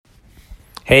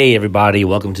Hey everybody,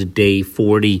 welcome to day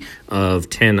 40 of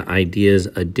 10 Ideas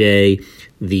a Day,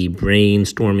 the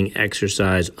brainstorming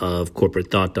exercise of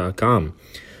corporatethought.com.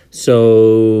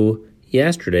 So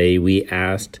yesterday we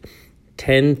asked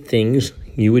 10 things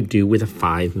you would do with a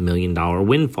 $5 million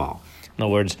windfall. In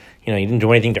other words, you didn't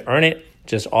do anything to earn it,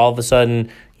 just all of a sudden,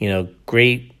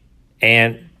 great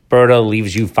Aunt Berta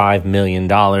leaves you $5 million.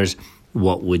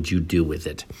 What would you do with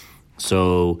it?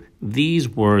 So these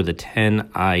were the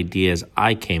 10 ideas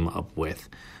I came up with.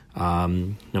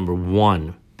 Number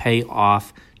one, pay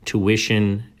off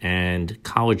tuition and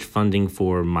college funding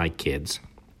for my kids.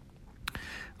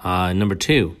 Number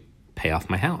two, pay off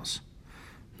my house.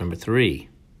 Number three,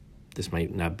 this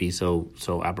might not be so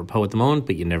apropos at the moment,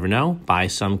 but you never know, buy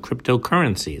some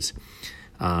cryptocurrencies.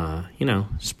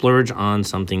 Splurge on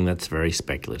something that's very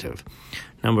speculative.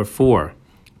 Number four,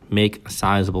 make a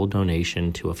sizable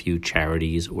donation to a few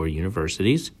charities or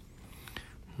universities.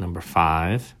 Number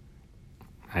five,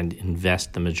 I'd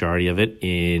invest the majority of it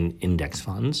in index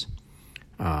funds.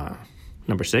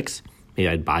 Number six, maybe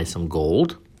I'd buy some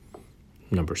gold.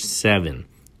 Number seven,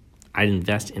 I'd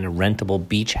invest in a rentable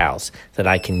beach house that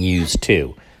I can use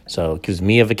too. So it gives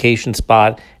me a vacation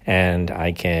spot and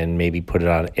I can maybe put it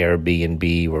on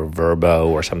Airbnb or Vrbo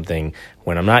or something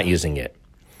when I'm not using it.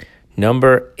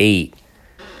 Number eight,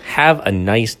 have a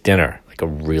nice dinner, like a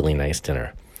really nice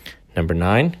dinner. Number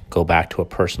nine, go back to a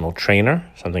personal trainer,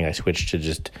 something I switched to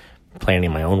just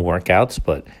planning my own workouts,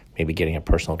 but maybe getting a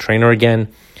personal trainer again.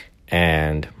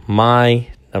 And my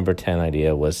number 10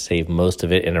 idea was save most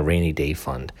of it in a rainy day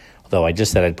fund. Although I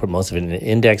just said I'd put most of it in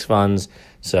index funds,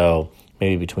 so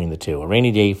maybe between the two, a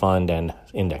rainy day fund and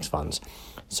index funds.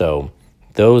 So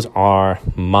those are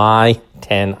my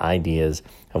 10 ideas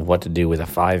of what to do with a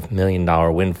 $5 million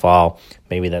windfall.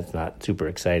 Maybe that's not super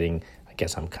exciting. I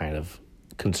guess I'm kind of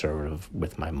conservative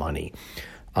with my money.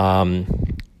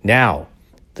 Now,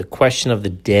 the question of the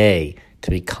day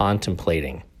to be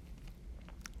contemplating.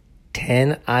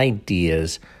 10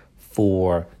 ideas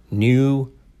for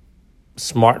new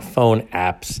smartphone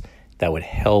apps that would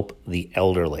help the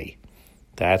elderly.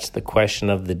 That's the question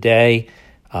of the day.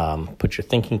 Put your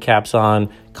thinking caps on,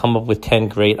 come up with 10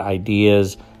 great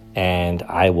ideas, and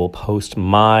I will post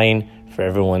mine for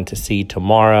everyone to see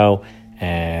tomorrow.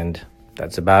 And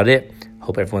that's about it.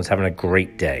 Hope everyone's having a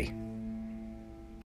great day.